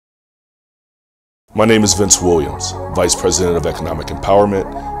My name is Vince Williams, Vice President of Economic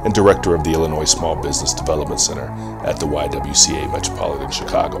Empowerment and Director of the Illinois Small Business Development Center at the YWCA Metropolitan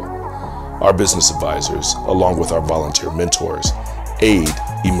Chicago. Our business advisors, along with our volunteer mentors, aid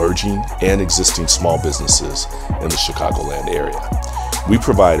emerging and existing small businesses in the Chicagoland area. We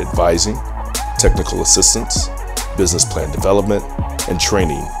provide advising, technical assistance, business plan development, and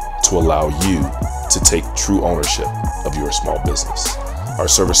training to allow you to take true ownership of your small business. Our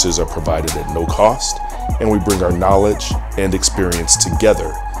services are provided at no cost, and we bring our knowledge and experience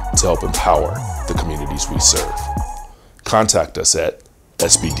together to help empower the communities we serve. Contact us at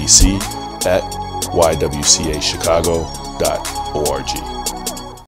sbdc@ywcachicago.org.